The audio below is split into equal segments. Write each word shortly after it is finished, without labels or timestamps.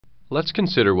Let's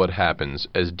consider what happens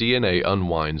as DNA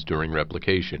unwinds during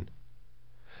replication.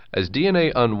 As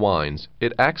DNA unwinds,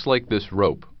 it acts like this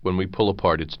rope when we pull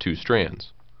apart its two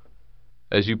strands.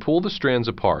 As you pull the strands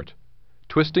apart,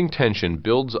 twisting tension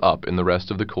builds up in the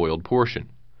rest of the coiled portion.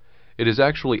 It is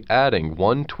actually adding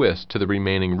one twist to the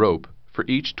remaining rope for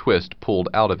each twist pulled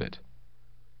out of it.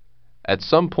 At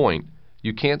some point,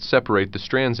 you can't separate the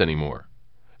strands anymore.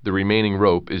 The remaining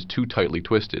rope is too tightly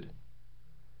twisted.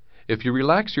 If you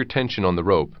relax your tension on the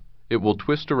rope, it will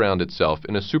twist around itself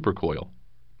in a supercoil.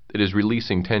 It is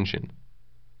releasing tension.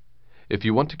 If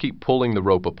you want to keep pulling the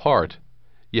rope apart,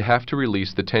 you have to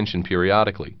release the tension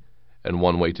periodically, and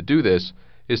one way to do this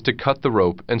is to cut the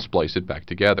rope and splice it back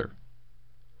together.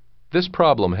 This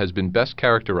problem has been best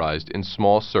characterized in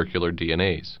small circular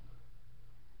DNAs.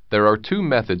 There are two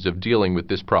methods of dealing with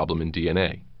this problem in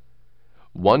DNA.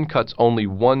 One cuts only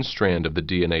one strand of the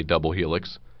DNA double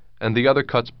helix, and the other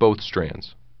cuts both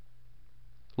strands.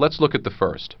 Let's look at the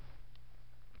first.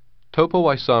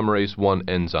 Topoisomerase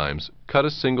I enzymes cut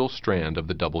a single strand of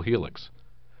the double helix,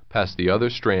 pass the other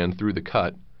strand through the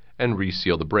cut, and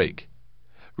reseal the break,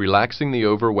 relaxing the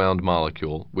overwound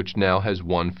molecule, which now has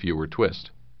one fewer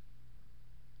twist.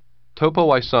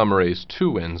 Topoisomerase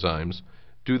II enzymes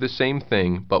do the same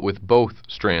thing but with both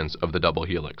strands of the double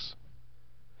helix.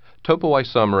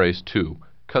 Topoisomerase II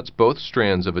cuts both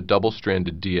strands of a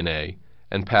double-stranded DNA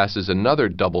and passes another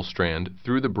double strand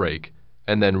through the break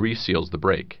and then reseals the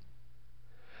break.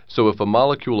 So if a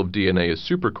molecule of DNA is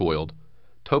supercoiled,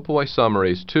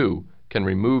 topoisomerase II can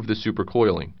remove the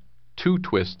supercoiling, two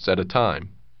twists at a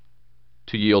time,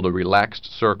 to yield a relaxed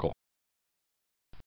circle.